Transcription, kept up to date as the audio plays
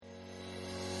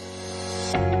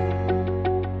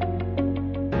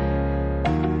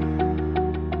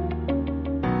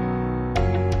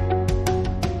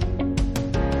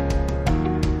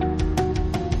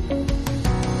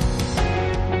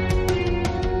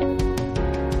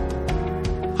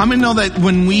How many know that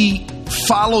when we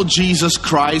follow Jesus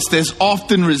Christ, there's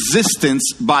often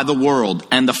resistance by the world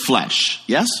and the flesh?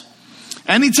 Yes?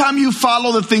 Anytime you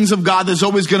follow the things of God, there's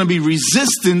always going to be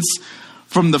resistance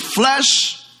from the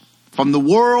flesh, from the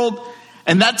world,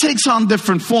 and that takes on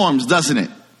different forms, doesn't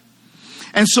it?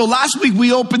 And so last week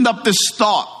we opened up this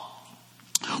thought.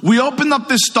 We opened up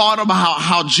this thought about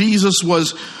how Jesus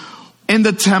was in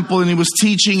the temple and he was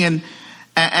teaching, and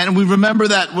we remember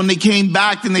that when they came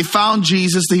back and they found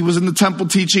Jesus, he was in the temple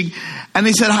teaching, and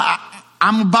they said,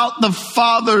 I'm about the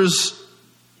Father's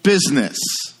business.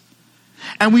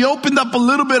 And we opened up a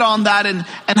little bit on that and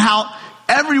how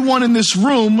everyone in this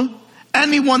room,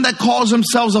 anyone that calls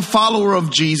themselves a follower of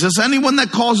Jesus, anyone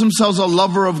that calls themselves a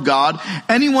lover of God,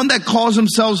 anyone that calls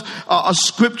themselves a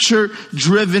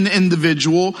scripture-driven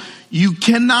individual, you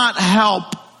cannot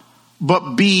help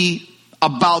but be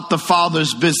about the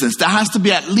Father's business. There has to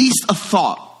be at least a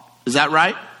thought. Is that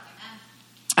right?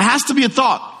 It has to be a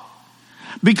thought.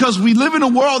 Because we live in a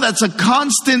world that's a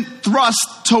constant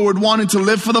thrust toward wanting to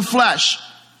live for the flesh.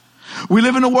 We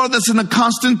live in a world that's in a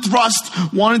constant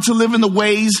thrust, wanting to live in the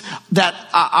ways that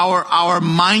our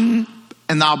mind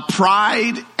and our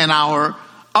pride and our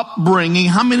upbringing.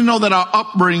 How many know that our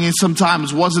upbringing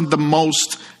sometimes wasn't the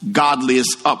most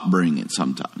godliest upbringing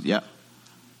sometimes? Yeah.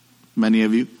 Many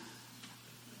of you.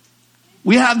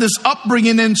 We have this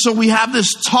upbringing, and so we have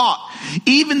this taught.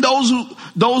 Even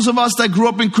those of us that grew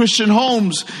up in Christian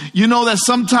homes, you know that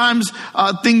sometimes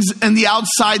things in the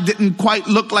outside didn't quite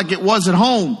look like it was at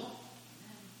home.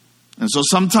 And so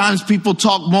sometimes people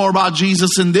talk more about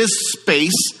Jesus in this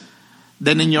space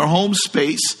than in your home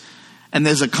space. And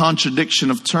there's a contradiction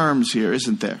of terms here,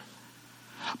 isn't there?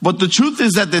 But the truth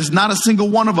is that there's not a single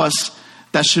one of us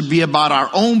that should be about our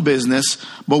own business,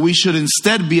 but we should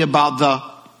instead be about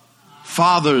the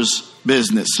Father's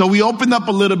business. So we opened up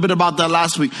a little bit about that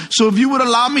last week. So if you would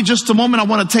allow me just a moment, I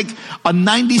want to take a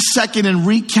 90-second and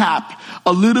recap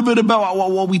a little bit about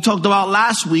what we talked about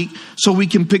last week so we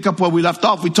can pick up where we left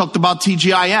off. We talked about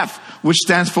TGIF, which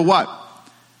stands for what?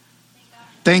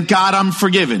 Thank God I'm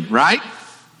forgiven, right?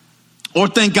 Or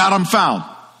thank God I'm found.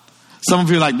 Some of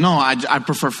you are like, no, I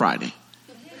prefer Friday.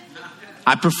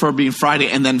 I prefer being Friday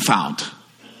and then found.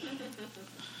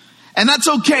 And that's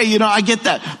okay, you know, I get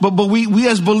that. But we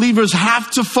as believers have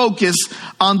to focus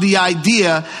on the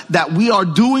idea that we are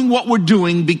doing what we're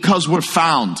doing because we're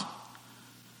found.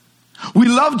 We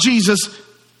love Jesus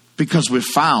because we're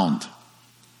found.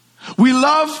 We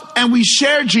love and we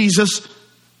share Jesus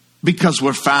because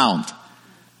we're found.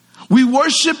 We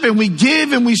worship and we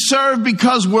give and we serve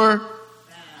because we're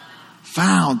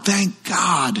found. Thank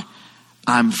God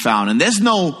I'm found. And there's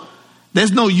no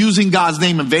using God's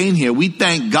name in vain here. We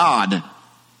thank God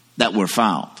that we're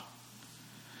found.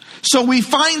 So we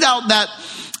find out that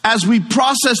as we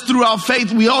process through our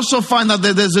faith, we also find out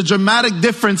that there's a dramatic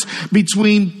difference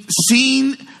between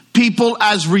seeing people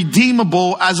as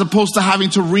redeemable as opposed to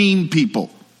having to ream people.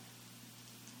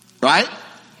 Right?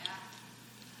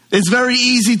 It's very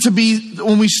easy to be,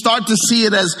 when we start to see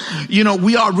it as, you know,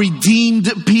 we are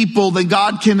redeemed people, then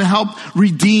God can help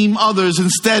redeem others.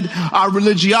 Instead, our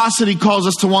religiosity calls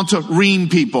us to want to ream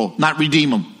people, not redeem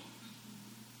them.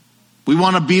 We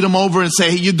want to beat them over and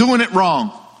say, hey, you're doing it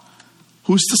wrong.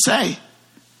 Who's to say?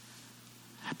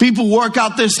 People work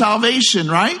out their salvation,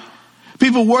 right?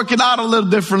 People work it out a little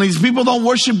differently. People don't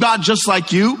worship God just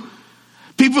like you.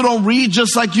 People don't read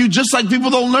just like you, just like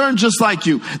people don't learn just like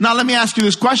you. Now, let me ask you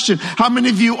this question. How many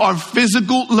of you are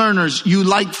physical learners? You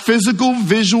like physical,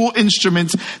 visual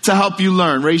instruments to help you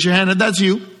learn? Raise your hand if that's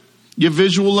you. You're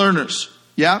visual learners.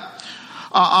 Yeah?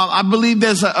 I believe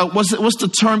there's what's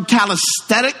the term?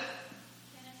 Kinesthetic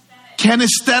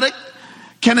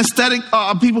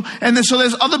people. And then so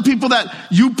there's other people that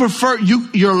you prefer.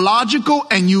 You're logical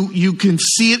and you can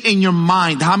see it in your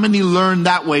mind. How many learn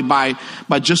that way by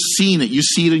just seeing it? You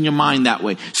see it in your mind that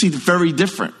way. See, it's very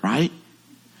different, right?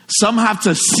 Some have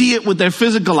to see it with their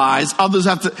physical eyes. Others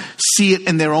have to see it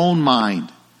in their own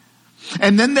mind.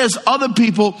 And then there's other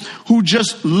people who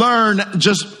just learn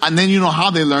and then you know how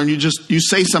they learn. You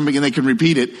say something and they can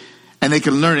repeat it and they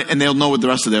can learn it and they'll know it the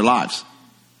rest of their lives.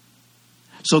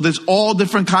 So there's all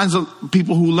different kinds of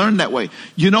people who learn that way.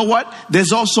 You know what?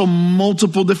 There's also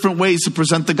multiple different ways to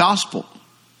present the gospel.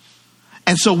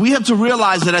 And so we have to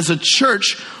realize that as a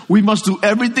church, we must do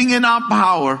everything in our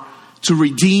power to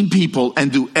redeem people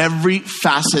and do every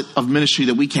facet of ministry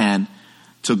that we can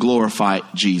to glorify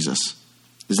Jesus.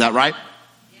 Is that right?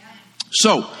 Yeah.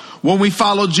 So when we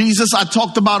follow Jesus, I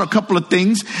talked about a couple of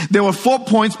things. There were 4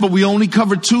 points, but we only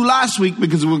covered 2 last week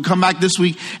because we'll come back this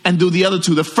week and do the other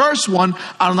 2. The first one,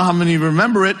 I don't know how many of you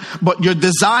remember it, but your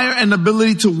desire and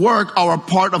ability to work are a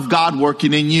part of God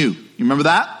working in you. You remember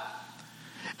that?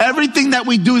 Everything that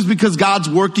we do is because God's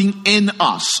working in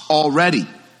us already.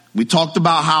 We talked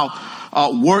about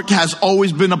how work has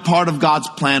always been a part of God's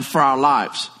plan for our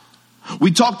lives.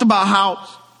 We talked about how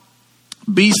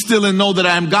be still and know that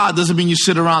I am God doesn't mean you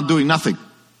sit around doing nothing.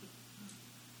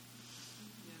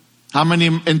 How many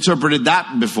interpreted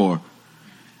that before?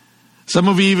 Some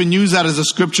of you even use that as a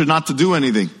scripture not to do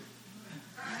anything.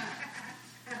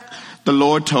 The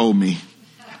Lord told me.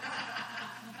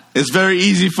 It's very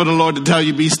easy for the Lord to tell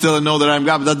you, be still and know that I am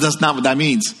God, but that's not what that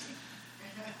means.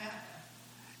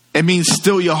 It means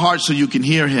still your heart so you can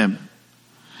hear him.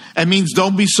 It means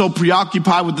don't be so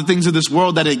preoccupied with the things of this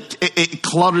world that it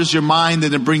clutters your mind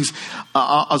and it brings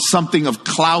something of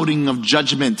clouding of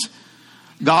judgment.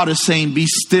 God is saying, be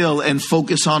still and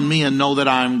focus on me and know that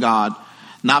I am God.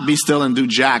 Not be still and do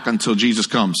jack until Jesus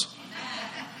comes.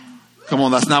 Come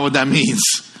on, that's not what that means.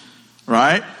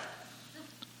 Right?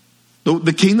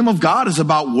 The kingdom of God is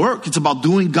about work. It's about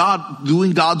doing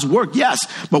God's work. Yes,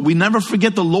 but we never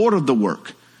forget the Lord of the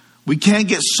work. We can't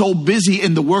get so busy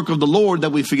in the work of the Lord that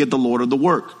we forget the Lord of the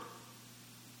work.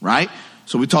 Right?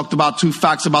 So we talked about 2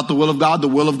 facts about the will of God. The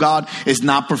will of God is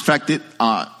not perfected.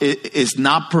 It is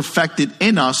not perfected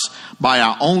in us by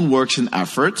our own works and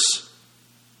efforts.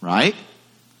 Right?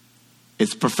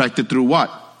 It's perfected through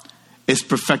what? It's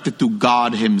perfected through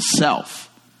God himself.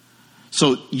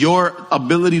 So your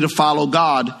ability to follow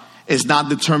God is not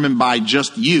determined by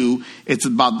just you. It's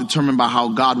determined by how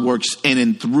God works in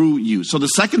and through you. So the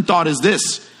second thought is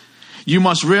this. You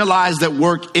must realize that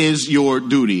work is your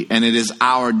duty, and it is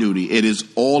our duty. It is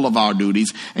all of our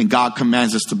duties, and God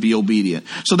commands us to be obedient.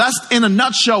 So that's in a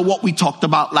nutshell what we talked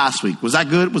about last week. Was that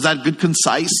good? Was that good,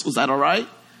 concise? Was that all right?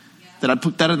 Yeah. Did I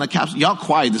put that in the caps? Y'all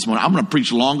quiet this morning. I'm going to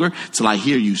preach longer till I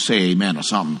hear you say amen or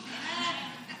something.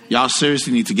 Y'all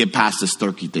seriously need to get past this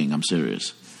turkey thing. I'm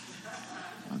serious.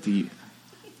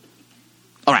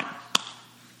 All right.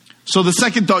 So the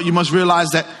second thought, you must realize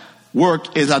that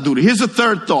work is our duty. Here's the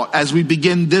third thought as we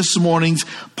begin this morning's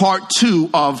part 2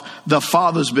 of the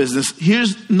Father's business.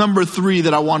 Here's number 3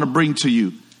 that I want to bring to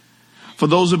you. For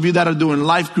those of you that are doing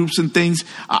life groups and things,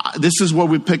 this is where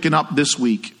we're picking up this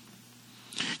week.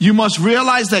 You must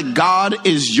realize that God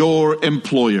is your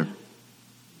employer.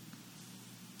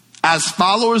 As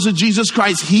followers of Jesus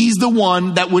Christ, he's the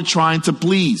one that we're trying to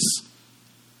please.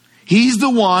 He's the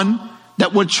one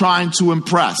that we're trying to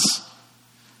impress,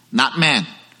 not man.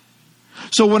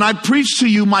 So when I preach to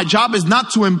you, my job is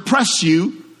not to impress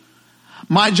you.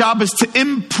 My job is to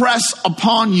impress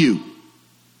upon you.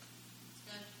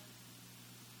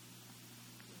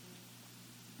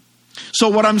 So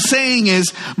what I'm saying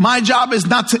is, my job is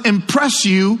not to impress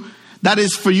you. That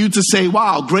is for you to say,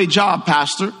 wow, great job,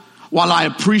 Pastor. While I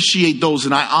appreciate those,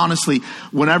 and I honestly,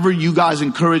 whenever you guys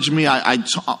encourage me, I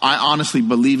honestly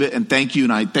believe it and thank you.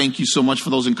 And I thank you so much for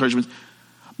those encouragements.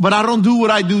 But I don't do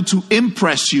what I do to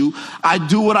impress you. I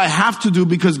do what I have to do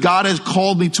because God has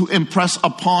called me to impress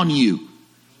upon you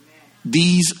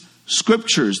these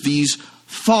scriptures, these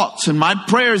thoughts. And my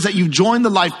prayer is that you join the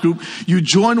life group. You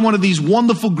join one of these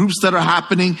wonderful groups that are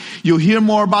happening. You'll hear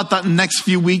more about that in the next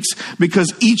few weeks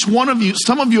because each one of you,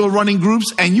 some of you are running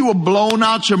groups and you are blown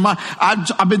out your mind.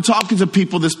 I've been talking to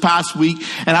people this past week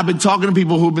and I've been talking to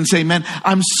people who've been saying, man,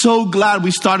 I'm so glad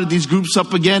we started these groups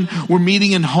up again. We're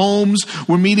meeting in homes.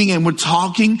 We're meeting and we're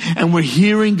talking and we're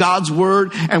hearing God's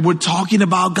word and we're talking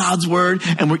about God's word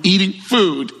and we're eating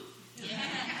food.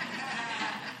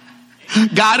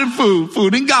 God and food,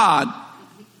 food and God.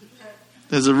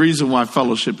 There's a reason why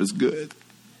fellowship is good.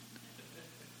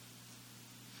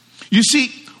 You see,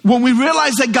 when we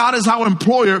realize that God is our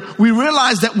employer, we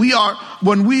realize that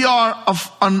when we are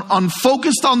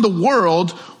unfocused on the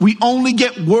world, we only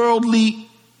get worldly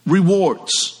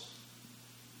rewards.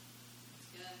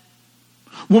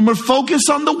 When we're focused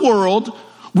on the world,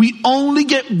 we only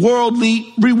get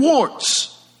worldly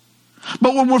rewards.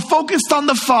 But when we're focused on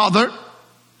the Father,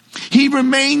 he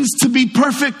remains to be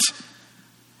perfect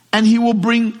and he will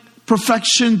bring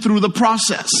perfection through the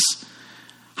process.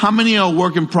 How many are a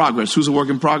work in progress? Who's a work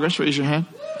in progress? Raise your hand.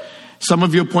 Some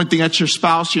of you are pointing at your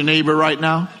spouse, your neighbor right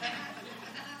now.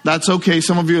 That's okay.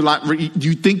 Some of you are like,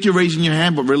 you think you're raising your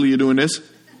hand, but really you're doing this.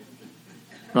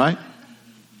 Right?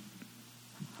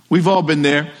 We've all been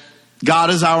there. God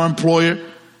is our employer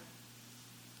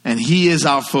and he is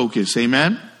our focus.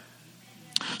 Amen.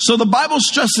 So the Bible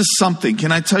stresses something.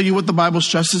 Can I tell you what the Bible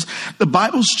stresses? The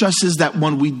Bible stresses that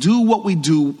when we do what we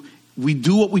do We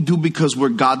do what we do because we're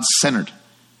God-centered.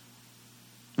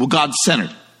 We're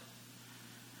God-centered.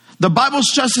 The Bible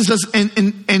stresses us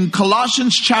in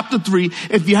Colossians chapter 3.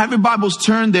 If you have your Bibles,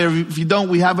 turn there. If you don't,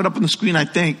 we have it up on the screen, I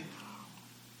think.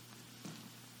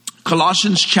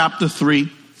 Colossians chapter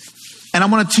 3. And I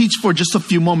want to teach for just a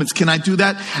few moments. Can I do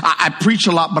that? I preach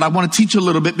a lot, but I want to teach a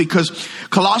little bit because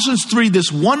Colossians 3,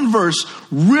 this one verse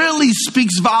really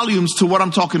speaks volumes to what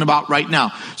I'm talking about right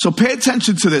now. So pay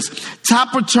attention to this.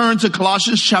 Tap or turn to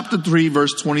Colossians chapter 3,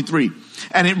 verse 23.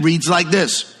 And it reads like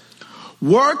this.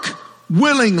 Work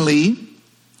willingly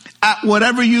at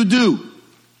whatever you do,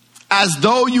 as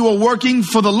though you are working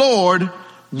for the Lord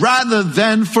rather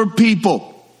than for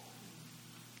people.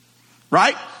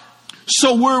 Right?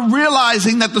 So we're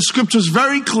realizing that the scripture is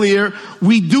very clear.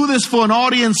 We do this for an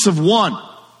audience of one.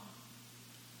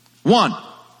 One.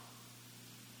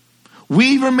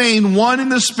 We remain one in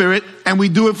the spirit, and we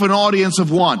do it for an audience of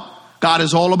one. God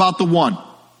is all about the one.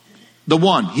 The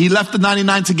one. He left the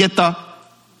 99 to get the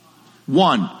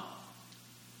one.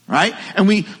 Right? And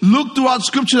we look throughout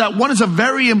scripture that one is a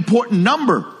very important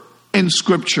number in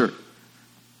scripture.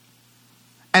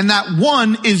 And that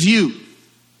one is you.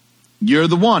 You're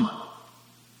the one.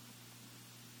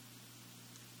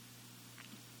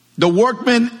 The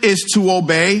workman is to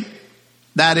obey.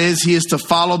 That is, he is to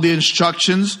follow the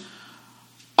instructions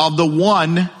of the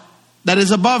one that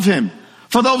is above him.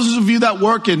 For those of you that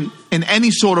work in any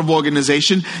sort of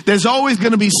organization, there's always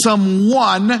going to be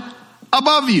someone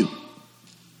above you.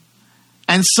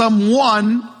 And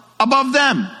someone above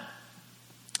them.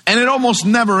 And it almost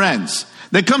never ends.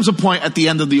 There comes a point at the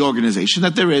end of the organization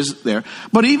that there is there.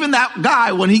 But even that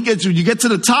guy, when you get to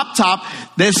the top,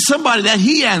 there's somebody that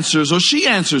he answers or she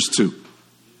answers to.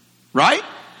 Right?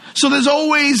 So there's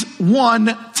always one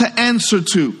to answer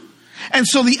to. And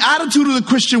so the attitude of the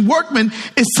Christian workman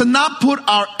is to not put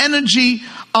our energy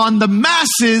on the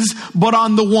masses, but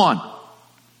on the one.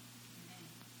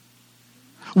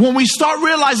 When we start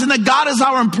realizing that God is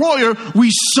our employer, we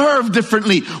serve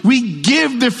differently. We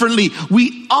give differently.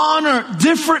 We honor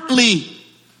differently.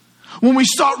 When we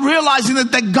start realizing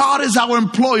that God is our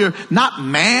employer, not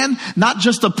man, not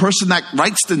just a person that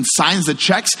writes and signs the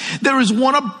checks. There is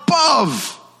one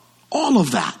above all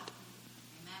of that.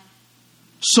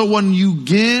 So when you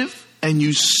give and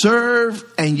you serve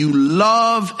and you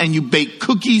love and you bake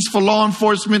cookies for law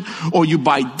enforcement, or you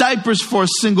buy diapers for a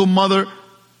single mother,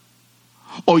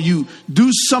 or you do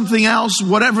something else,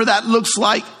 whatever that looks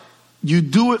like, you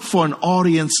do it for an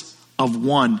audience of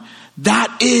one.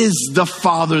 That is the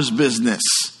Father's business.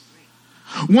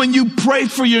 When you pray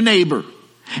for your neighbor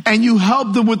and you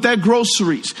help them with their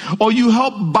groceries, or you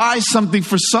help buy something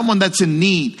for someone that's in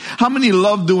need. How many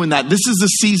love doing that? This is the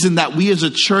season that we as a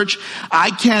church,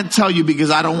 I can't tell you because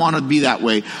I don't want to be that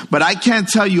way, but I can't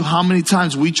tell you how many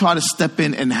times we try to step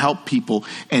in and help people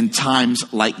in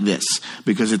times like this,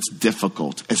 because it's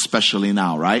difficult, especially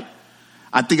now, right?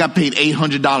 I think I paid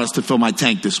 $800 to fill my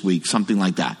tank this week, something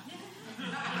like that.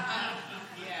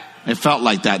 It felt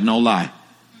like that, no lie.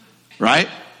 Right?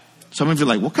 Some of you are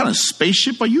like, what kind of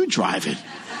spaceship are you driving?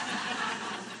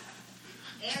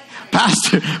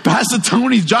 Pastor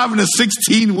Tony's driving a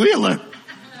 16-wheeler.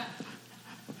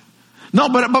 No,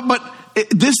 but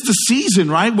this is the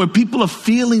season, right? Where people are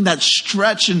feeling that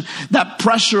stretch and that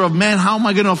pressure of, man, how am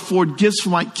I going to afford gifts for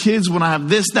my kids when I have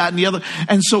this, that, and the other?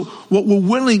 And so what we're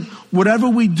willing, whatever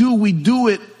we do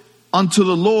it unto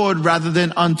the Lord rather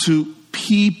than unto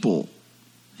people.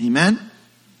 Amen?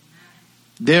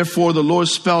 Therefore, the Lord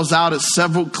spells out as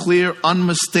several clear,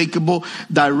 unmistakable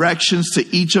directions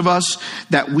to each of us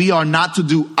that we are not to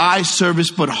do eye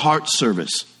service, but heart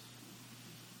service.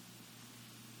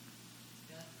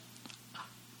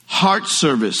 Heart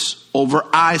service over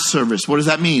eye service. What does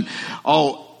that mean?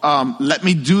 Let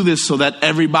me do this so that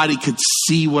everybody could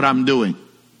see what I'm doing.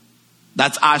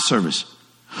 That's eye service.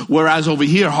 Whereas over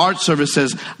here, heart service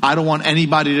says, I don't want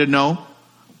anybody to know,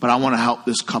 but I want to help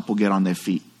this couple get on their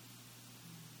feet.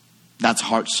 That's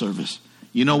heart service.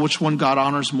 You know which one God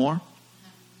honors more?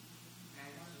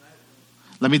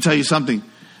 Let me tell you something.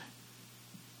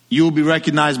 You will be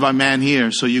recognized by man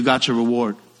here, so you got your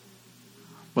reward.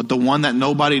 But the one that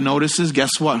nobody notices,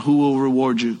 guess what? Who will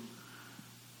reward you?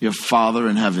 Your Father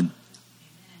in heaven.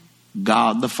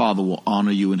 God the Father will honor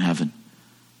you in heaven.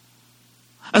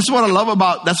 That's one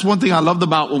thing I loved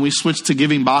about when we switched to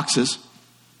giving boxes.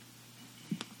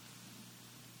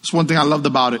 That's one thing I loved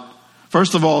about it.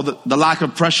 First of all, the lack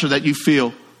of pressure that you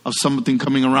feel of something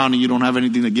coming around and you don't have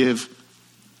anything to give.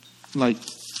 Like,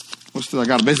 what's this? I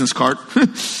got a business card.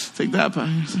 Take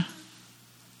that.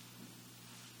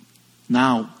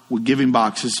 Now, with giving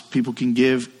boxes, people can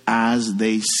give as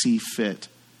they see fit.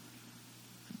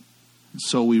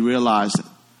 So we realize that,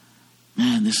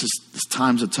 man, this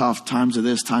times are tough, times are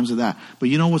this, times are that. But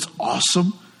you know what's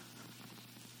awesome?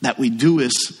 That we do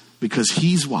is because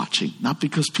he's watching, not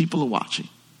because people are watching.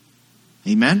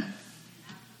 Amen?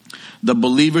 The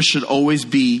believer should always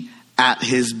be at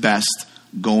his best,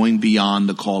 going beyond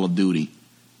the call of duty.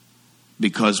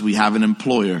 Because we have an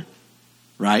employer,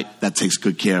 right, that takes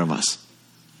good care of us.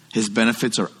 His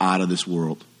benefits are out of this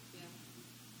world.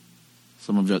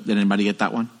 Some of you, did anybody get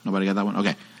that one? Nobody got that one?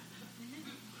 Okay.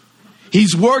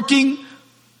 He's working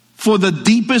for the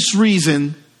deepest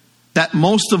reason that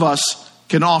most of us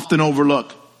can often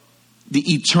overlook: the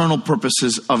eternal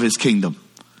purposes of his kingdom.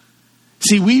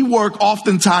 See, we work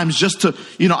oftentimes just to,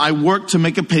 I work to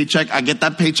make a paycheck. I get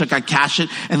that paycheck, I cash it,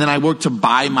 and then I work to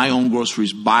buy my own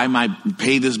groceries,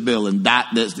 pay this bill and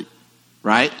this,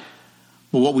 right?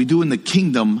 But what we do in the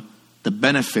kingdom, the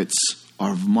benefits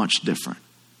are much different.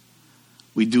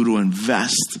 We do to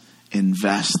invest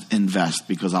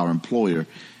because our employer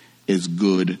is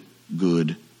good.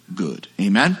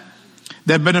 Amen?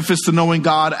 There are benefits to knowing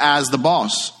God as the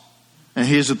boss. And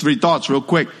here's the 3 thoughts real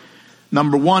quick.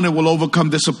 Number 1, it will overcome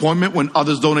disappointment when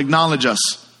others don't acknowledge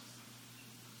us.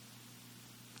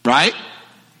 Right?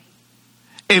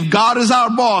 If God is our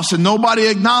boss and nobody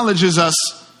acknowledges us,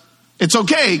 it's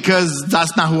okay, because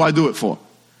that's not who I do it for.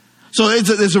 So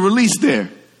there's a release there.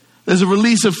 There's a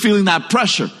release of feeling that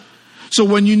pressure. So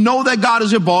when you know that God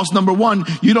is your boss, number 1,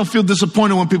 you don't feel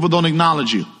disappointed when people don't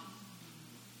acknowledge you.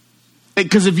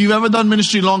 Because if you've ever done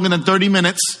ministry longer than 30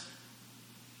 minutes,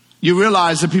 you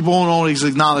realize that people won't always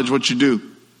acknowledge what you do.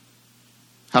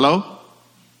 Hello?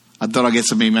 I thought I'd get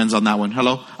some amens on that one.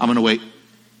 Hello? I'm going to wait.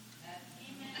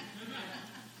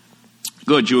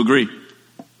 Good, you agree.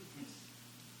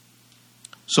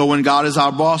 So when God is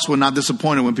our boss, we're not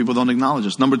disappointed when people don't acknowledge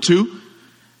us. Number 2,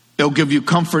 it'll give you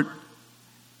comfort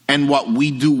in what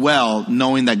we do well,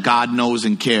 knowing that God knows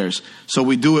and cares. So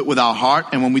we do it with our heart,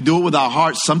 and when we do it with our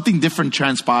heart, something different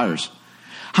transpires.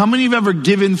 How many of you have ever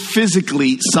given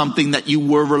physically something that you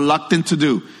were reluctant to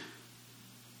do?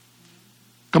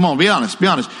 Come on, be honest.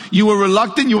 You were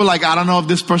reluctant. You were like, I don't know if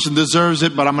this person deserves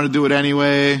it, but I'm going to do it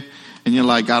anyway. And you're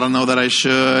like, I don't know that I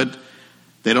should.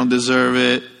 They don't deserve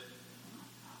it.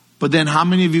 But then how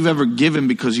many of you have ever given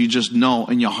because you just know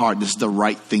in your heart this is the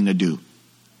right thing to do?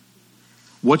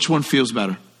 Which one feels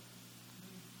better?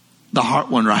 The heart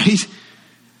one, right?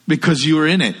 Because you're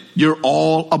in it. You're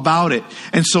all about it.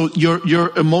 And so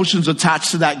your emotions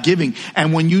attached to that giving.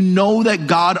 And when you know that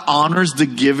God honors the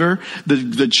giver,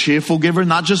 the cheerful giver,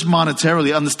 not just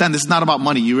monetarily. Understand, this is not about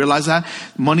money. You realize that?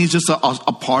 Money is just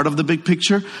a part of the big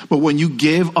picture. But when you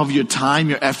give of your time,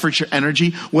 your effort, your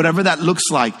energy, whatever that looks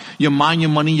like, your mind, your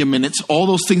money, your minutes, all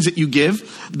those things that you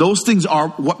give, those things are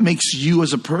what makes you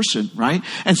as a person, right?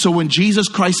 And so when Jesus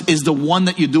Christ is the one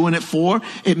that you're doing it for,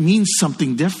 it means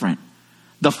something different.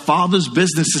 The Father's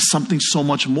business is something so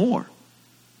much more.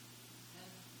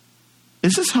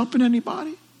 Is this helping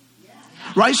anybody?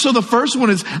 Right? So the first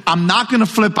one is, I'm not going to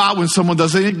flip out when someone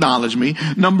doesn't acknowledge me.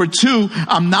 Number 2,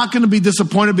 I'm not going to be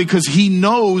disappointed because he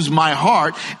knows my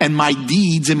heart and my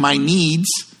deeds and my needs.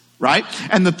 Right?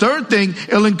 And the third thing,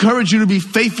 it'll encourage you to be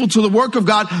faithful to the work of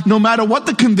God no matter what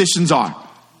the conditions are.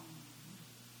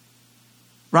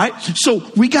 Right?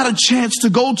 So we got a chance to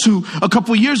go to, a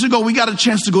couple of years ago, we got a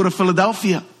chance to go to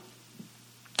Philadelphia.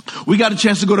 We got a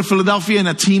chance to go to Philadelphia, and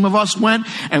a team of us went,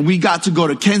 and we got to go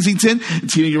to Kensington.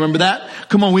 Tina, you remember that?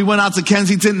 Come on, we went out to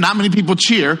Kensington. Not many people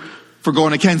cheer for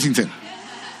going to Kensington.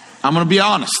 I'm going to be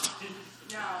honest.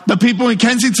 The people in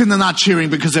Kensington are not cheering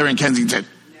because they're in Kensington.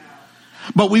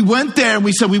 But we went there and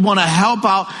we said we want to help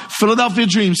out Philadelphia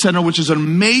Dream Center, which is an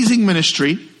amazing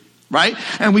ministry. Right?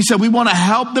 And we said, we want to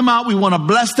help them out. We want to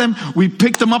bless them. We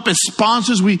picked them up as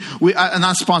sponsors. We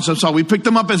picked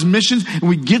them up as missions, and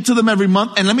we give to them every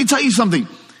month. And let me tell you something.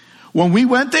 When we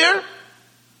went there,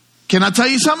 can I tell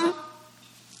you something?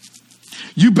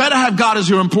 You better have God as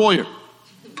your employer.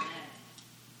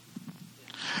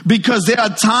 Because there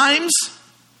are times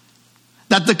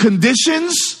that the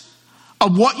conditions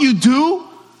of what you do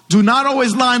not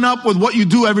always line up with what you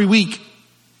do every week.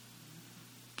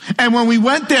 And when we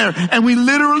went there, and we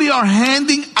literally are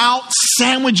handing out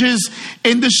sandwiches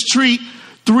in the street,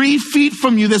 3 feet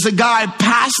from you, there's a guy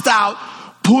passed out,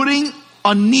 putting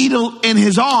a needle in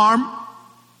his arm.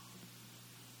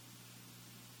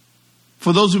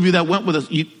 For those of you that went with us,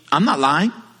 I'm not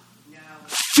lying. No.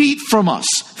 Feet from us,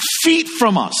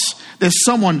 there's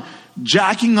someone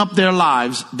jacking up their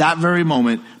lives that very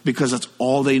moment because that's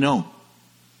all they know.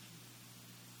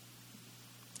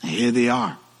 And here they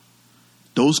are.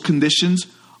 Those conditions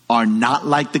are not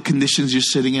like the conditions you're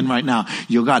sitting in right now.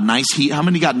 You got nice heat. How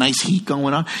many got nice heat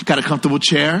going on? Got a comfortable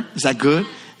chair? Is that good?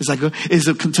 Is that good? Is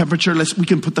the temperature? We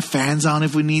can put the fans on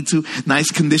if we need to. Nice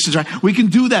conditions, right? We can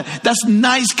do that. That's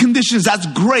nice conditions. That's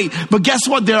great. But guess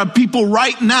what? There are people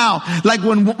right now, like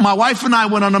when my wife and I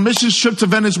went on a mission trip to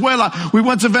Venezuela. We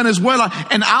went to Venezuela,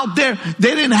 and out there,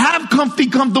 they didn't have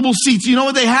comfortable seats. You know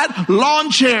what they had? Lawn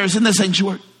chairs in the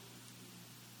sanctuary.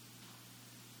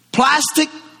 Plastic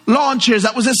lawn chairs.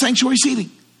 That was their sanctuary seating.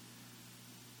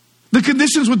 The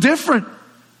conditions were different.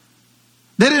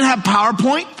 They didn't have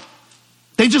PowerPoint.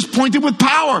 They just pointed with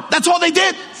power. That's all they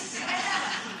did.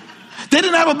 They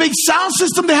didn't have a big sound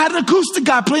system. They had an acoustic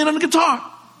guy playing on the guitar.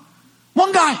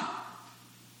 One guy.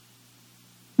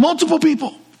 Multiple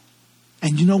people.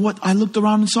 And you know what I looked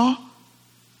around and saw?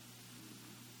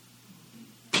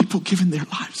 People giving their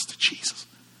lives to Jesus.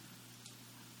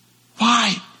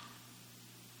 Why?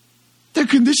 Their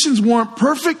conditions weren't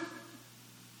perfect.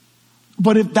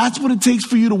 But if that's what it takes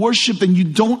for you to worship, then you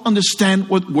don't understand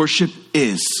what worship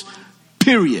is.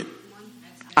 Period.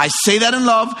 I say that in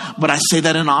love, but I say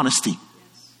that in honesty.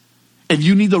 If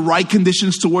you need the right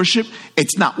conditions to worship,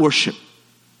 it's not worship.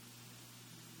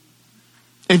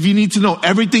 If you need to know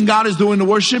everything God is doing to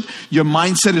worship, your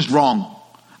mindset is wrong.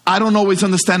 I don't always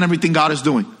understand everything God is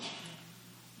doing,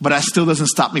 but that still doesn't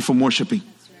stop me from worshiping.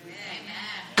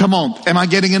 Come on. Am I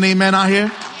getting an amen out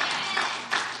here?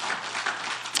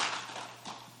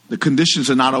 The conditions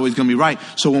are not always going to be right.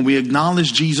 So when we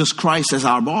acknowledge Jesus Christ as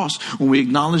our boss, when we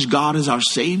acknowledge God as our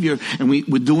Savior, and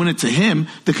we're doing it to Him,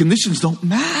 the conditions don't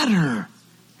matter.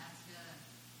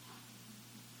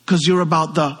 Because you're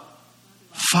about the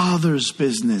Father's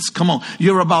business. Come on.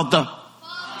 You're about the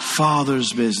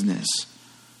Father's business.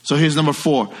 So here's number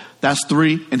 4. That's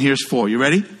 3, and here's 4. You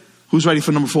ready? Who's ready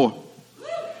for number 4?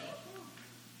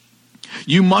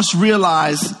 You must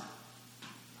realize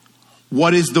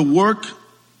what is the work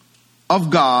of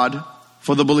God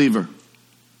for the believer.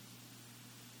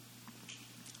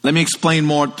 Let me explain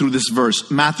more through this verse.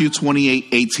 Matthew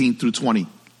 28:18 through 20.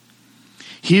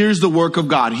 Here's the work of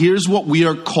God. Here's what we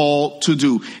are called to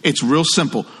do. It's real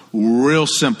simple. Real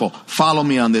simple. Follow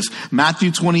me on this.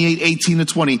 Matthew 28:18 to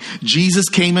 20. Jesus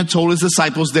came and told his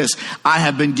disciples this: I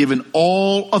have been given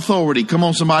all authority. Come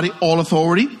on, somebody. All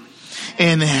authority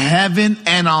in heaven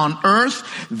and on earth.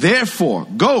 Therefore,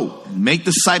 go make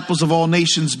disciples of all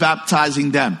nations,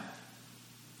 baptizing them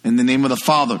in the name of the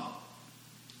Father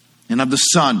and of the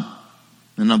Son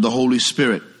and of the Holy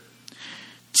Spirit.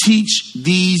 Teach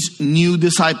these new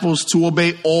disciples to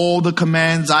obey all the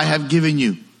commands I have given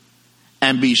you.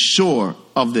 And be sure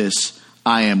of this,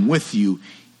 I am with you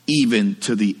even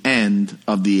to the end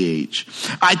of the age.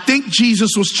 I think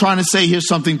Jesus was trying to say here's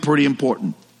something pretty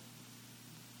important.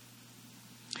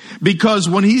 Because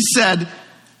when he said,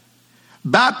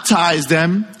 baptize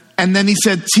them, and then he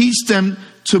said, teach them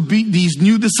to be these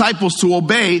new disciples to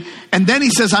obey, and then he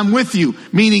says, I'm with you,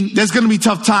 meaning there's going to be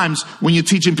tough times when you're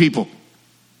teaching people.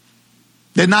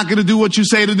 They're not going to do what you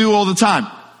say to do all the time.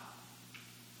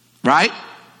 Right?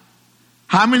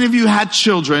 How many of you had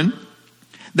children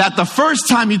that the first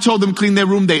time you told them clean their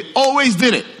room, they always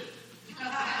did it?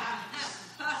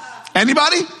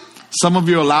 Anybody? Some of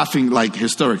you are laughing like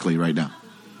hysterically right now.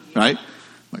 Right?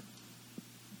 Like,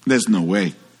 there's no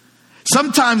way.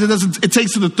 Sometimes it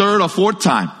takes to the third or fourth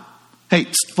time. Hey,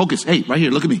 focus. Hey, right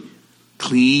here, look at me.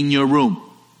 Clean your room.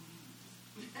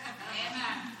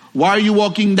 Why are you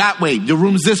walking that way? Your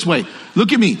room's this way.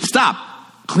 Look at me. Stop.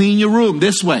 Clean your room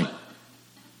this way.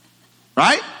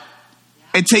 Right?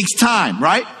 It takes time,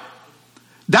 right?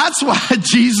 That's why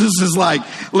Jesus is like,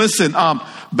 listen,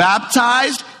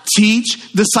 baptize,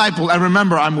 teach, disciple. And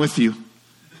remember, I'm with you.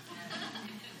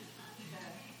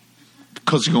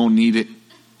 Because you're going to need it.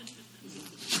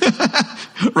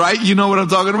 Right? You know what I'm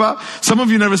talking about? Some of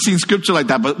you never seen scripture like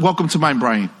that, but welcome to my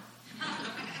brain.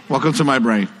 Welcome to my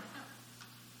brain.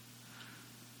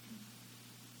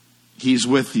 He's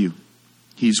with you.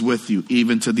 He's with you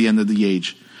even to the end of the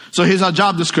age. So here's our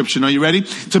job description. Are you ready?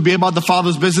 To be about the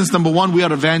Father's business, number 1, we ought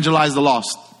to evangelize the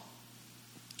lost.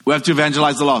 We have to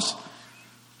evangelize the lost.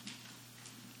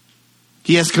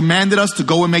 He has commanded us to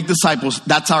go and make disciples.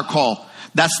 That's our call.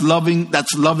 That's loving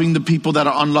the people that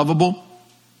are unlovable,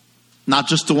 not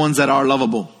just the ones that are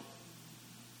lovable.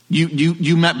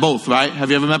 You met both, right?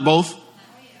 Have you ever met both?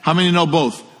 How many know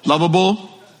both? Lovable,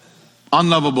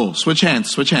 unlovable. Switch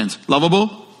hands.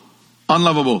 Lovable,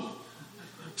 unlovable.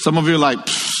 Some of you are like,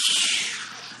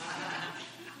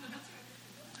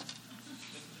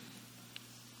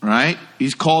 right?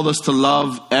 He's called us to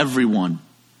love everyone.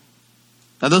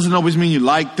 That doesn't always mean you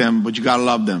like them, but you got to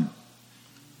love them.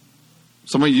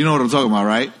 Some of you know what I'm talking about,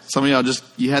 right? Some of y'all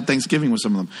you had Thanksgiving with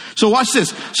some of them. So watch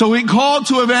this. So we called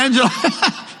to evangelize.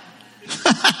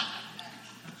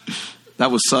 That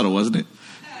was subtle, wasn't it?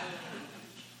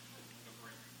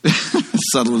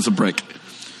 Subtle as a brick.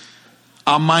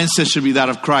 Our mindset should be that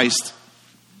of Christ,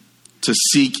 to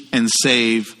seek and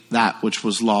save that which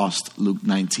was lost. Luke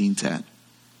 19:10.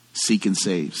 Seek and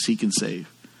save, seek and save,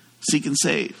 seek and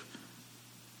save.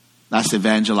 That's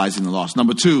evangelizing the lost.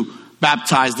 Number 2,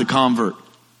 baptize the convert.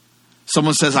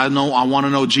 Someone says, I want to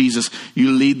know Jesus.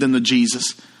 You lead them to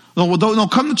Jesus. No,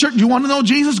 come to church. You want to know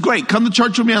Jesus? Great. Come to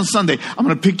church with me on Sunday. I'm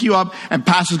going to pick you up and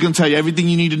pastor's going to tell you everything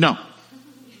you need to know.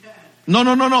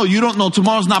 No. You don't know.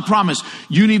 Tomorrow's not promised.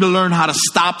 You need to learn how to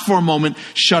stop for a moment,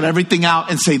 shut everything out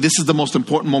and say, this is the most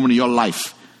important moment of your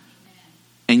life.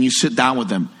 And you sit down with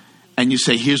them and you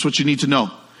say, here's what you need to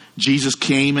know. Jesus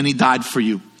came and he died for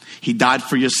you. He died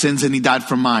for your sins and he died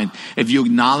for mine. If you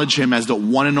acknowledge him as the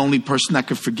one and only person that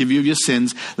can forgive you of your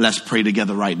sins, let's pray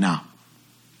together right now.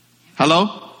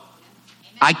 Hello?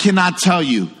 I cannot tell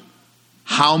you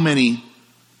how many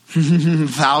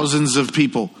thousands of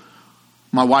people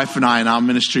my wife and I in our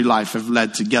ministry life have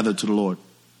led together to the Lord.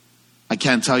 I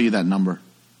can't tell you that number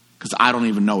because I don't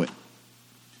even know it.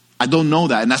 I don't know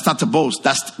that. And that's not to boast.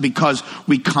 That's because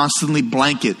we constantly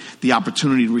blanket the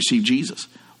opportunity to receive Jesus.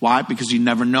 Why? Because you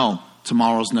never know.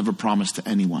 Tomorrow's never promised to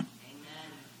anyone. Amen.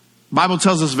 The Bible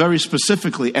tells us very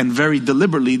specifically and very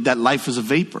deliberately that life is a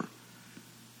vapor.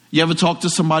 You ever talk to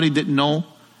somebody that didn't know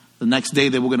the next day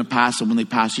they were going to pass, and when they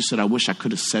passed, you said, I wish I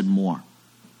could have said more.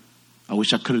 I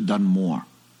wish I could have done more.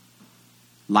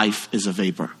 Life is a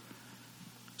vapor.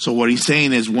 So what he's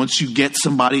saying is, once you get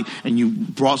somebody and you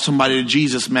brought somebody to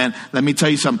Jesus, man, let me tell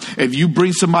you something. If you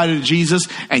bring somebody to Jesus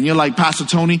and you're like, Pastor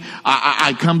Tony,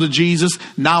 I come to Jesus,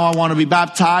 now I want to be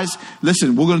baptized.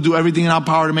 Listen, we're going to do everything in our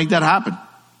power to make that happen.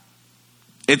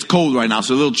 It's cold right now,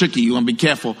 so a little tricky. You want to be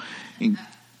careful and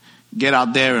get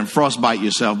out there and frostbite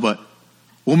yourself, but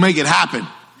we'll make it happen.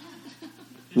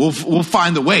 We'll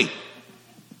find a way.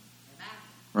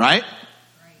 Right?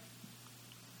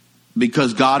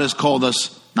 Because God has called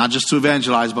us not just to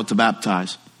evangelize, but to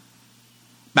baptize.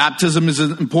 Baptism is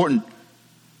important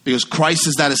because Christ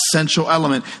is that essential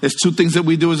element. There's 2 things that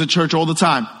we do as a church all the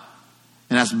time.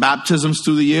 And that's baptisms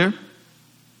through the year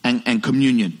and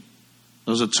communion.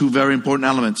 Those are 2 very important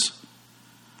elements.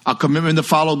 Our commitment to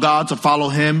follow God, to follow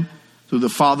him through the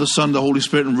Father, Son, the Holy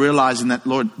Spirit, and realizing that,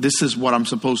 Lord, this is what I'm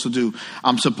supposed to do.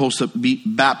 I'm supposed to be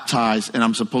baptized and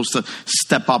I'm supposed to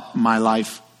step up my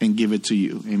life and give it to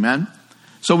you. Amen.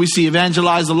 So we see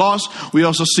evangelize the lost. We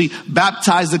also see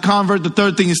baptize the convert. The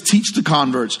 3rd thing is teach the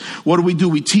converts. What do?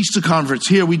 We teach the converts.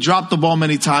 Here, we drop the ball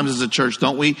many times as a church,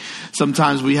 don't we?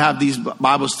 Sometimes we have these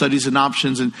Bible studies and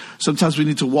options, and sometimes we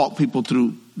need to walk people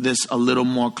through this a little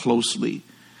more closely.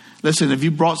 Listen, if you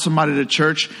brought somebody to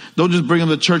church, don't just bring them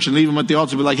to church and leave them at the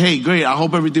altar and be like, hey, great, I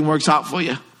hope everything works out for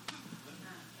you.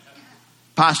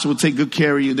 Pastor will take good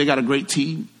care of you. They got a great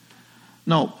team.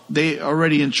 No, they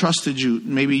already entrusted you.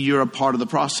 Maybe you're a part of the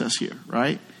process here,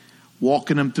 right?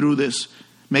 Walking them through this,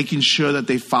 making sure that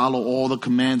they follow all the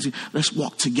commands. Let's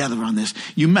walk together on this.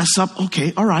 You mess up.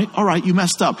 Okay, all right, you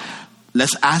messed up.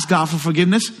 Let's ask God for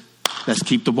forgiveness. Let's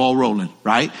keep the ball rolling,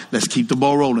 right? Let's keep the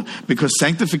ball rolling. Because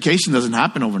sanctification doesn't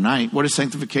happen overnight. What is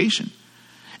sanctification?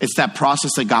 It's that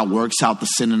process that God works out the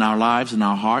sin in our lives, in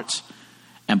our hearts,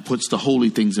 and puts the holy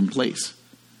things in place.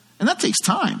 And that takes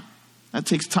time.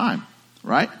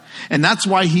 Right? And that's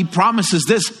why he promises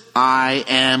this, I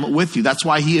am with you. That's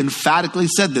why he emphatically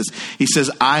said this. He says,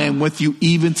 I am with you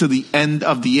even to the end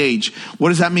of the age. What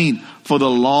does that mean? For the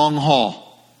long haul.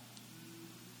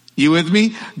 You with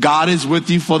me? God is with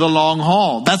you for the long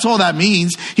haul. That's all that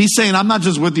means. He's saying, I'm not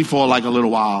just with you for like a little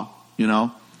while,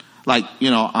 like,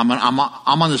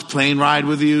 I'm on this plane ride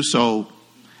with you. So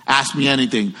ask me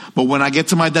anything. But when I get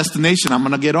to my destination, I'm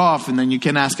going to get off and then you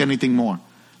can't ask anything more.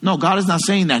 No, God is not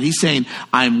saying that. He's saying,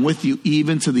 I'm with you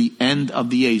even to the end of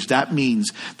the age. That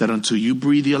means that until you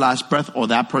breathe your last breath or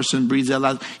that person breathes their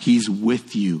last, he's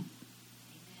with you.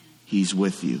 He's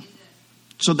with you.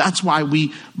 So that's why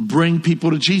we bring people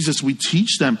to Jesus. We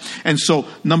teach them. And so,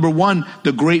 number 1,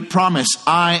 the great promise,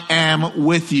 I am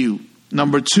with you.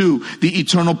 Number 2, the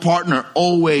eternal partner,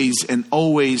 always and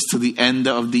always to the end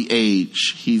of the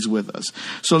age. He's with us.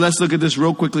 So let's look at this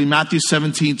real quickly. Matthew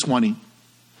 17:20.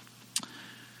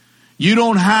 You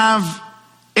don't have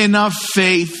enough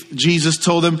faith, Jesus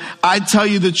told them. I tell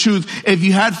you the truth. If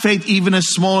you had faith even as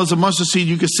small as a mustard seed,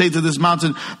 you could say to this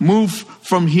mountain, move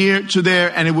from here to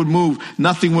there, and it would move.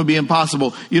 Nothing would be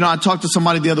impossible. I talked to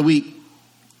somebody the other week,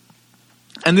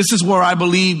 and this is where I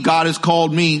believe God has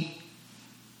called me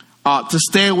to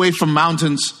stay away from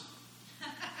mountains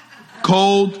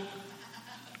cold,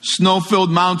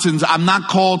 snow-filled mountains. I'm not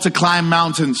called to climb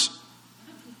mountains.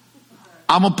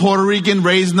 I'm a Puerto Rican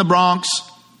raised in the Bronx.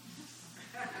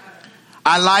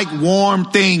 I like warm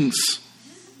things.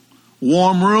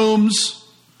 Warm rooms.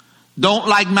 Don't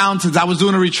like mountains. I was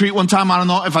doing a retreat one time. I don't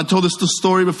know if I told this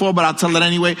story before, but I'll tell it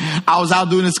anyway. I was out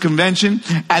doing this convention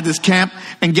at this camp,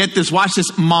 and get this, watch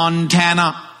this,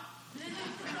 Montana.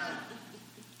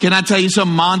 Can I tell you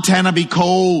something? Montana be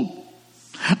cold.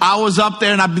 I was up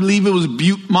there, and I believe it was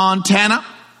Butte, Montana.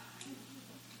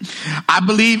 I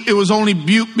believe it was only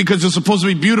Butte because it's supposed to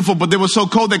be beautiful, but they were so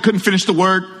cold they couldn't finish the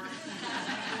word.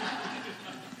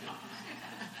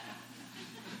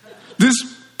 This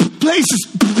place is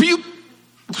Butte.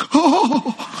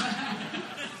 Oh.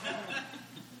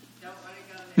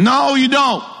 No, you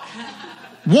don't.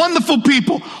 Wonderful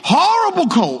people. Horrible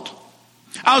cold.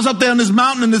 I was up there on this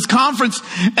mountain in this conference,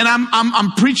 and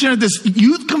I'm preaching at this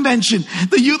youth convention.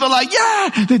 The youth are like,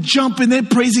 yeah, they're jumping, they're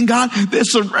praising God, they're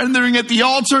surrendering at the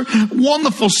altar.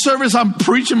 Wonderful service. I'm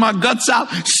preaching my guts out,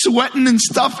 sweating and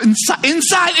stuff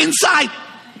inside.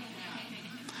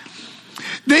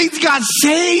 They got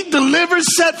saved, delivered,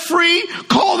 set free,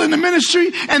 called into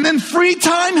ministry, and then free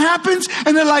time happens,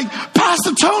 and they're like,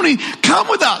 Pastor Tony, come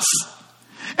with us.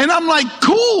 And I'm like,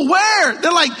 cool, where?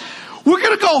 They're like, we're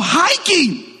going to go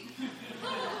hiking.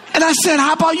 And I said,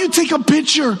 how about you take a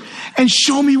picture and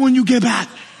show me when you get back?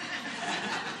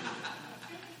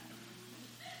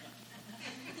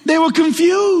 They were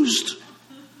confused.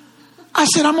 I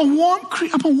said, I'm a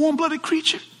warm-blooded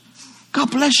creature.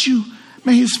 God bless you.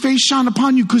 May his face shine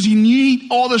upon you, because you need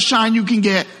all the shine you can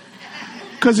get.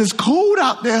 Because it's cold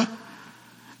out there.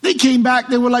 They came back.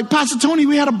 They were like, Pastor Tony,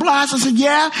 we had a blast. I said,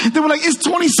 yeah. They were like, it's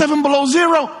 27 below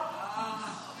zero.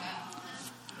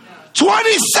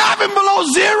 27 below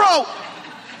zero.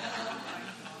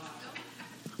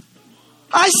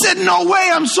 I said, no way.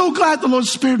 I'm so glad the Lord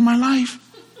spared my life.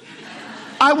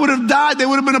 I would have died. There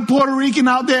would have been a Puerto Rican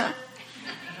out there.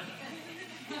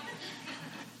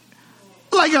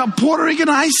 Like a Puerto Rican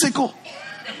icicle.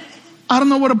 I don't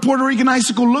know what a Puerto Rican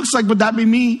icicle looks like, but that'd be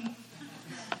me.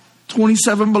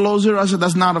 27 below zero. I said,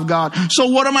 that's not of God. So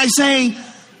what am I saying?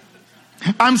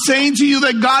 I'm saying to you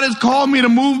that God has called me to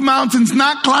move mountains,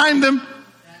 not climb them.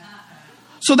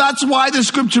 So that's why the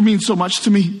scripture means so much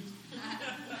to me.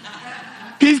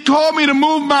 He's called me to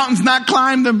move mountains, not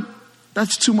climb them.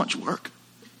 That's too much work.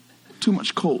 Too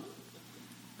much cold.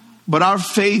 But our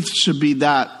faith should be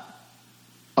that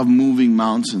of moving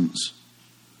mountains.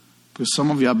 Because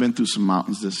some of you have been through some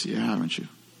mountains this year, haven't you?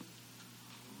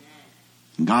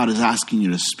 And God is asking you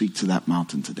to speak to that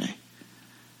mountain today.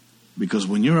 Because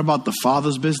when you're about the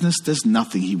Father's business, there's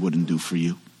nothing he wouldn't do for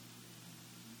you.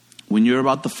 When you're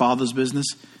about the Father's business,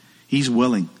 he's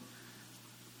willing.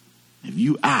 If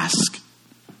you ask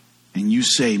and you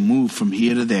say, move from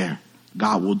here to there,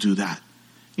 God will do that.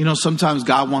 You know, sometimes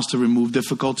God wants to remove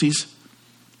difficulties,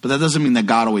 but that doesn't mean that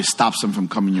God always stops them from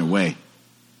coming your way.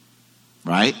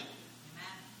 Right?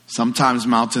 Sometimes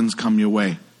mountains come your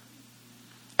way.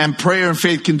 And prayer and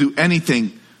faith can do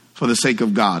anything for the sake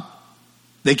of God.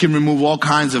 They can remove all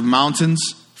kinds of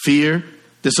mountains, fear,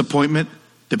 disappointment,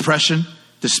 depression,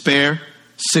 despair,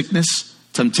 sickness,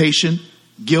 temptation,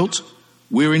 guilt,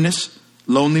 weariness,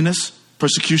 loneliness,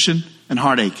 persecution, and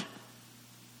heartache.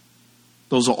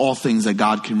 Those are all things that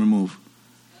God can remove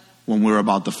when we're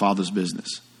about the Father's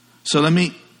business. So let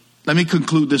me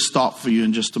conclude this thought for you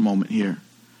in just a moment here.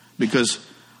 Because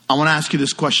I want to ask you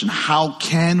this question. How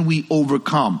can we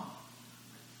overcome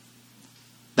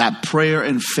that prayer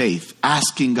and faith,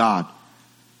 asking God,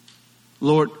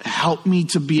 Lord, help me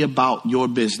to be about your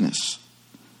business.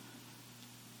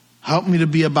 Help me to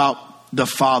be about the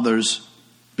Father's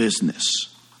business.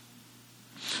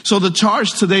 So the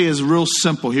charge today is real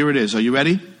simple. Here it is. Are you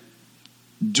ready?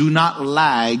 Do not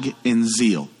lag in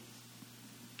zeal.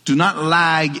 Do not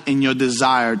lag in your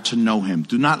desire to know him.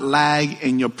 Do not lag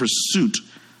in your pursuit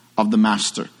of the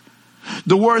master.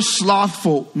 The word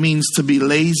slothful means to be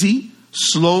lazy,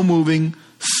 slow moving,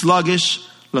 sluggish,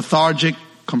 lethargic,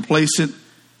 complacent,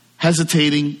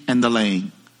 hesitating, and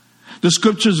delaying. The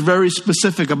scripture is very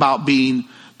specific about do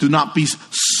not be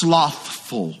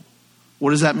slothful.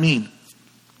 What does that mean?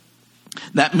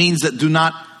 That means that do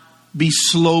not be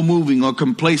slow moving or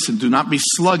complacent. Do not be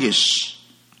sluggish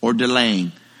or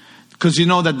delaying. Because you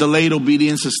know that delayed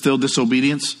obedience is still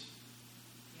disobedience.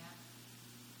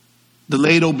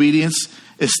 Delayed obedience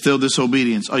is still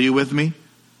disobedience. Are you with me?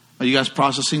 Are you guys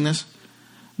processing this?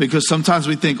 Because sometimes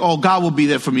we think, oh, God will be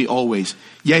there for me always.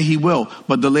 Yeah, he will.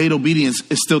 But delayed obedience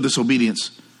is still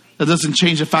disobedience. That doesn't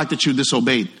change the fact that you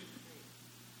disobeyed.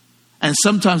 And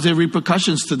sometimes there are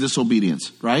repercussions to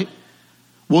disobedience, right?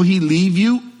 Will he leave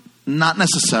you? Not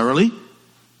necessarily.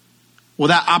 Will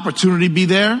that opportunity be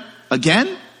there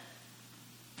again?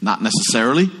 Not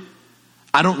necessarily.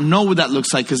 I don't know what that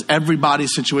looks like because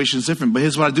everybody's situation is different. But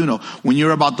here's what I do know. When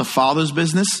you're about the Father's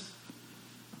business,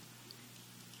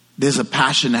 there's a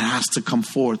passion that has to come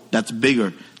forth that's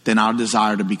bigger than our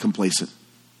desire to be complacent.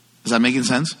 Is that making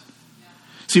sense? Yeah.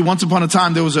 See, once upon a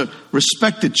time, there was a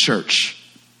respected church,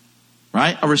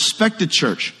 right? A respected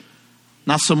church.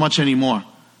 Not so much anymore.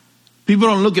 People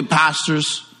don't look at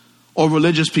pastors or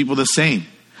religious people the same.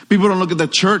 People don't look at the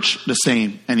church the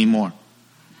same anymore.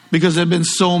 Because there have been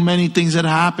so many things that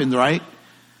happened, right?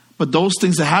 But those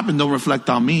things that happened don't reflect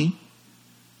on me.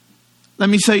 Let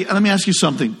me ask you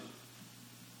something.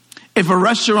 If a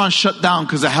restaurant shut down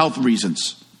because of health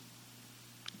reasons,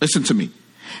 listen to me.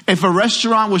 If a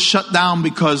restaurant was shut down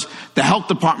because the health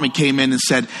department came in and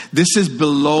said, this is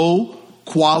below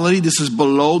quality, this is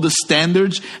below the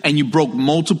standards, and you broke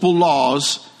multiple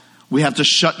laws, we have to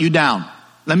shut you down.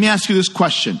 Let me ask you this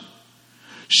question.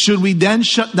 Should we then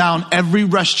shut down every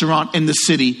restaurant in the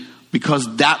city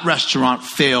because that restaurant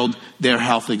failed their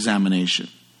health examination?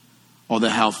 Or the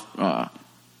health,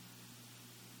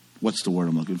 what's the word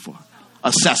I'm looking for?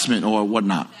 Assessment or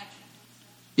whatnot.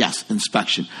 Yes,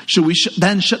 inspection. Should we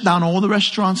then shut down all the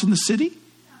restaurants in the city?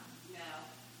 No.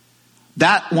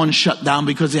 That one shut down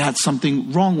because they had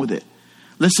something wrong with it.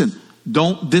 Listen,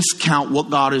 don't discount what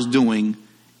God is doing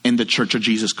in the Church of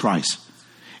Jesus Christ.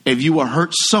 If you are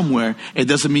hurt somewhere, it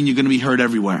doesn't mean you're going to be hurt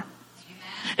everywhere.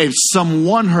 If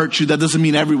someone hurts you, that doesn't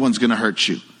mean everyone's going to hurt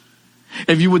you.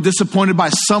 If you were disappointed by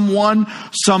someone,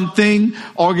 something,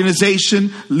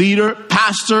 organization, leader,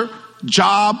 pastor,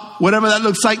 job, whatever that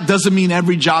looks like, doesn't mean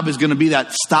every job is going to be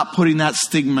that. Stop putting that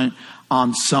stigma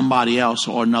on somebody else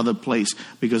or another place,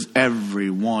 because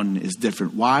everyone is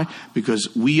different. Why?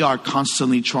 Because we are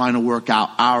constantly trying to work out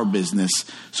our business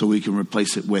so we can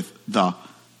replace it with the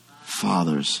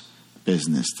Father's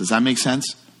business. Does that make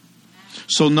sense?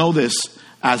 So know this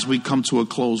as we come to a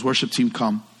close. Worship team,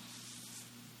 come.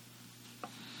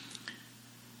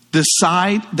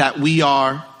 Decide that we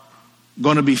are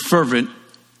going to be fervent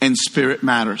in spirit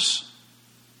matters.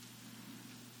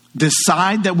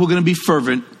 Decide that we're going to be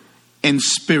fervent in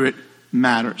spirit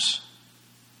matters.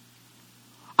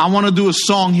 I want to do a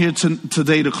song here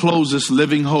today to close this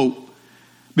Living Hope,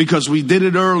 because we did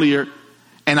it earlier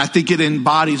and I think it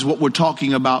embodies what we're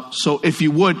talking about. So if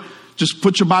you would, just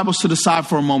put your Bibles to the side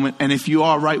for a moment. And if you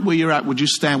are right where you're at, would you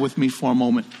stand with me for a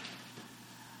moment?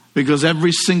 Because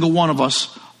every single one of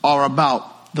us are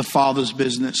about the Father's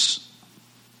business.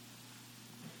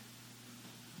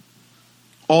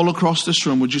 All across this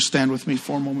room, would you stand with me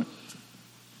for a moment?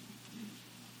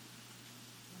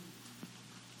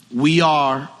 We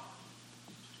are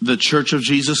the Church of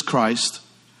Jesus Christ.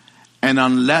 And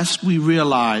unless we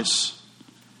realize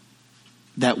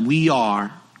that we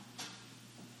are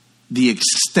the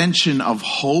extension of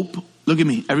hope. Look at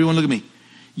me. Everyone look at me.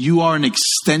 You are an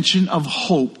extension of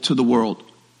hope to the world.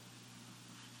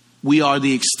 We are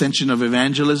the extension of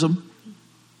evangelism.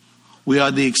 We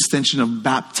are the extension of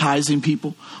baptizing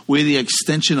people. We're the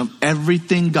extension of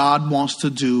everything God wants to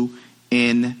do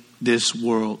in this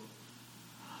world.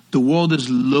 The world is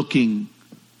looking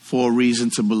for a reason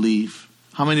to believe.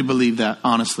 How many believe that,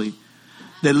 honestly?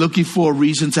 They're looking for a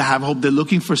reason to have hope. They're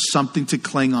looking for something to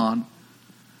cling on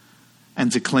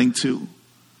and to cling to.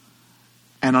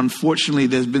 And unfortunately,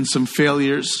 there's been some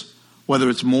failures, whether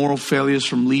it's moral failures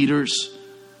from leaders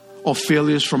or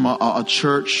failures from a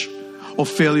church or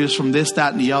failures from this,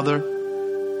 that, and the other.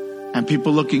 And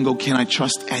people look and go, can I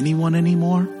trust anyone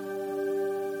anymore?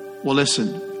 Well,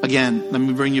 listen, again, let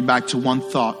me bring you back to one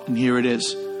thought, and here it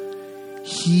is.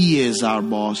 He is our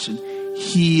boss, and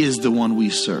He is the one we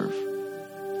serve.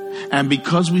 And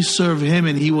because we serve Him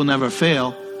and He will never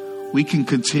fail, we can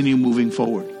continue moving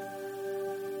forward.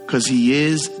 Because He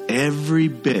is every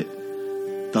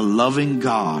bit the loving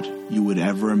God you would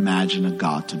ever imagine a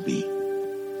God to be,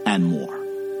 and more.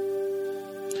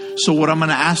 So what I'm going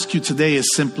to ask you today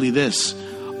is simply this.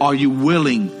 Are you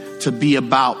willing to be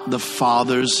about the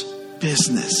Father's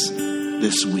business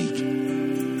this week?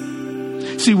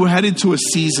 See, we're headed to a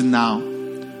season now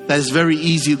that is very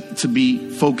easy to be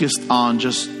focused on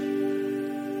just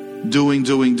doing.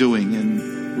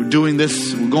 And we're doing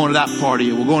this, we're going to that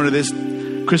party, or we're going to this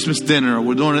Christmas dinner, or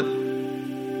we're doing it.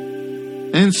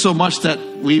 And so much that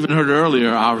we even heard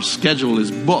earlier, our schedule is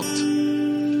booked.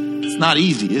 It's not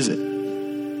easy, is it?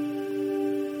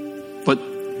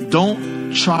 But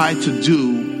don't try to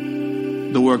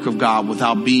do the work of God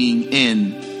without being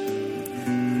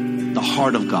in the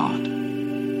heart of God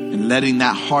and letting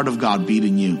that heart of God beat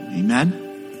in you.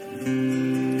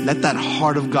 Amen? let that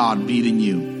heart of God beat in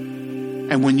you.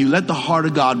 And when you let the heart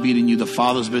of God beat in you, the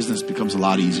Father's business becomes a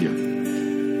lot easier.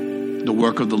 The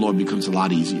work of the Lord becomes a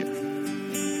lot easier.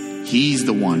 He's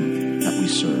the one that we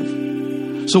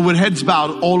serve. So with heads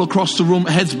bowed all across the room,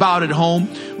 heads bowed at home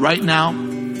right now,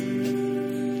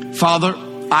 Father,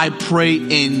 I pray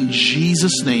in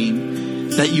Jesus'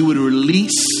 name that you would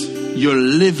release your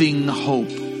living hope.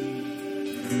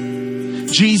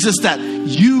 Jesus, that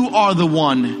you are the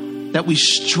one that we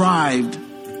strived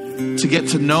to get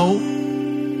to know.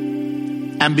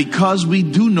 And because we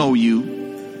do know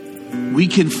you, we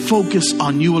can focus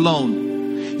on you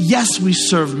alone. Yes, we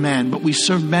serve man, but we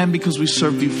serve man because we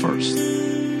served you first.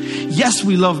 Yes,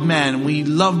 we love man. We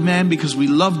love man because we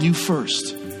loved you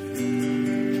first.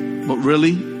 But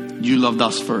really, you loved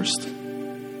us first.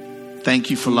 Thank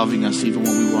you for loving us even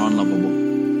when we were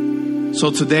unlovable. So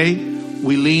today,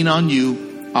 we lean on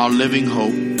you, our living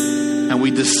hope, and we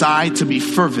decide to be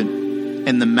fervent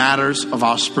in the matters of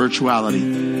our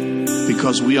spirituality,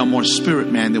 because we are more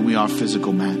spirit man than we are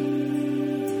physical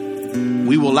man.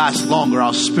 We will last longer.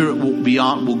 Our spirit will be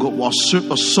on, will go, our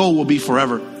soul will be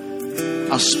forever.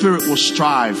 Our spirit will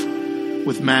strive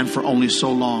with man for only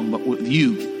so long, but with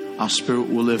you, our spirit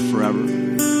will live forever.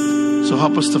 So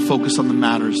help us to focus on the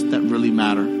matters that really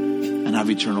matter and have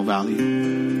eternal value.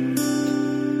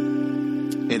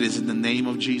 It is in the name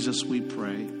of Jesus we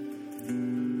pray.